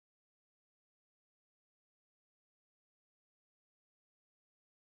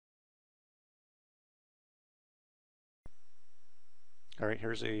Alright,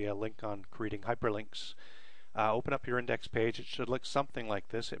 here's a link on creating hyperlinks. Open up your index page. It should look something like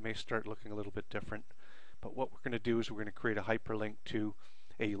this. It may start looking a little bit different. But what we're going to do is we're going to create a hyperlink to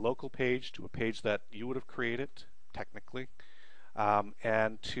a local page, to a page that you would have created, technically,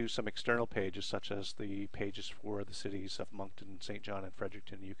 and to some external pages, such as the pages for the cities of Moncton, St. John, and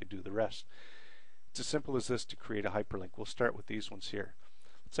Fredericton. You could do the rest. It's as simple as this to create a hyperlink. We'll start with these ones here.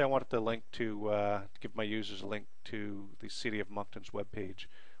 Let's say I wanted to link to give my users a link to the City of Moncton's web page.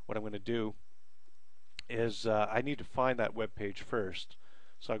 What I'm going to do is I need to find that web page first.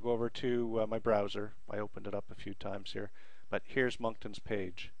 So I go over to my browser. I opened it up a few times here, but here's Moncton's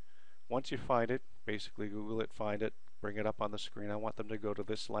page. Once you find it, basically Google it, find it, bring it up on the screen. I want them to go to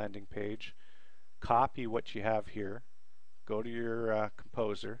this landing page, copy what you have here, go to your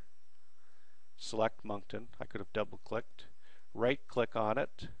Kompozer, select Moncton. I could have double clicked, right click on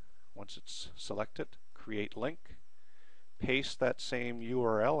it. Once it's selected, create link, paste that same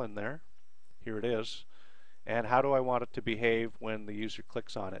URL in there. Here it is. And how do I want it to behave when the user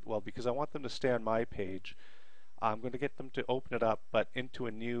clicks on it? Well, because I want them to stay on my page, I'm going to get them to open it up, but into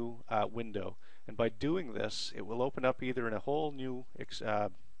a new window. And by doing this, it will open up either in a whole new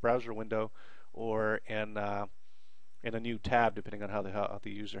browser window or in a new tab, depending on how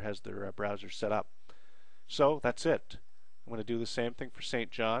the user has their browser set up. So that's it. I'm going to do the same thing for St.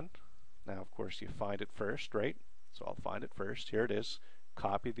 John. Now, of course, you find it first, right? So I'll find it first. Here it is.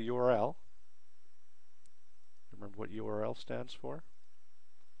 Copy the URL. Remember what URL stands for?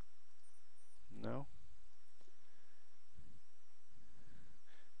 No?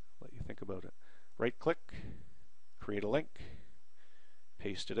 Let you think about it. Right click, create a link,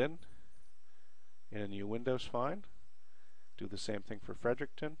 paste it in a new window's fine. Do the same thing for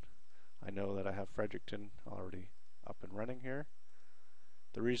Fredericton. I know that I have Fredericton already up and running here.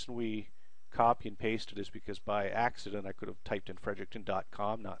 The reason we copy and paste it is because by accident I could have typed in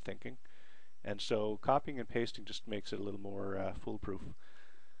fredericton.com, not thinking. And so copying and pasting just makes it a little more foolproof.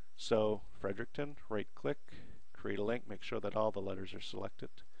 So Fredericton, right click, create a link, make sure that all the letters are selected,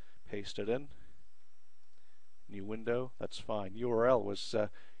 paste it in, new window, that's fine. URL was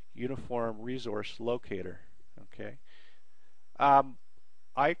Uniform Resource Locator. Okay.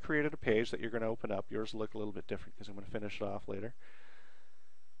 I created a page that you're going to open up. Yours will look a little bit different because I'm going to finish it off later.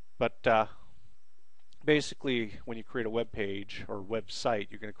 But basically, when you create a web page or website,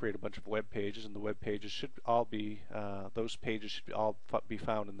 you're going to create a bunch of web pages, and the web pages should all be those pages should all be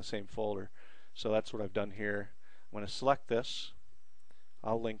found in the same folder. So that's what I've done here. I'm going to select this.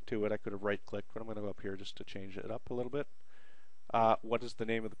 I'll link to it. I could have right-clicked, but I'm going to go up here just to change it up a little bit. What is the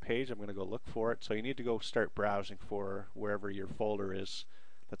name of the page? I'm going to go look for it. So you need to go start browsing for wherever your folder is.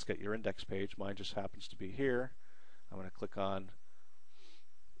 Let's get your index page. Mine just happens to be here. I'm going to click on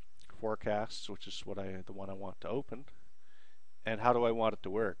Forecasts, which is the one I want to open. And how do I want it to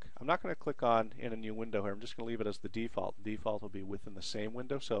work? I'm not going to click on in a new window here. I'm just going to leave it as the default. The default will be within the same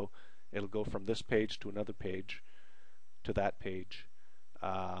window, so it'll go from this page to another page to that page.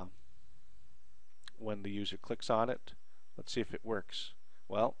 When the user clicks on it, let's see if it works.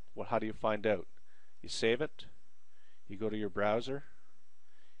 Well, how do you find out? You save it. You go to your browser.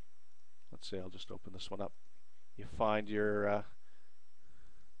 Let's say I'll just open this one up. You find your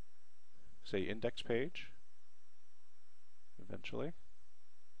say index page eventually.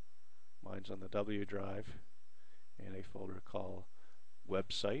 Mine's on the W drive in a folder called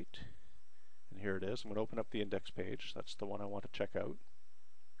website, and here it is. I'm going to open up the index page. That's the one I want to check out.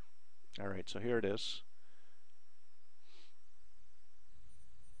 Alright, so here it is.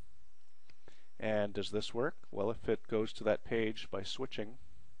 And does this work? Well, if it goes to that page by switching,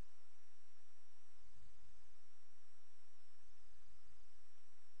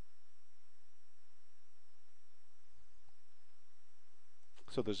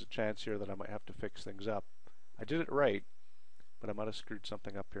 so there's a chance here that I might have to fix things up. I did it right, but I might have screwed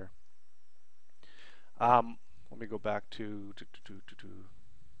something up here. Let me go back to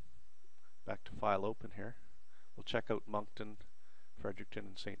File Open here. We'll check out Moncton, Fredericton,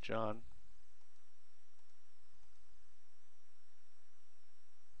 and St. John.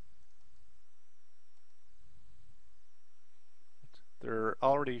 They're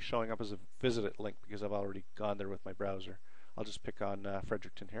already showing up as a visit it link because I've already gone there with my browser. I'll just pick on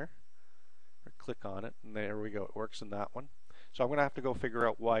Fredericton here, or click on it, and there we go. It works in that one. So I'm going to have to go figure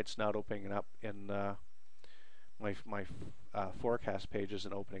out why it's not opening up in my forecast page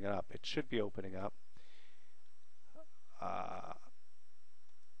isn't opening up. It should be opening up.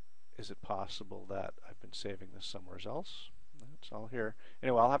 Is it possible that I've been saving this somewhere else? It's all here.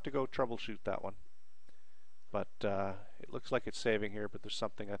 Anyway, I'll have to go troubleshoot that one. But it looks like it's saving here, but there's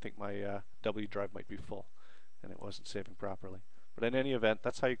something. I think my W drive might be full, and it wasn't saving properly. But in any event,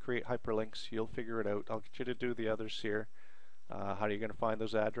 that's how you create hyperlinks. You'll figure it out. I'll get you to do the others here. How are you going to find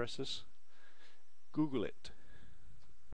those addresses? Google it.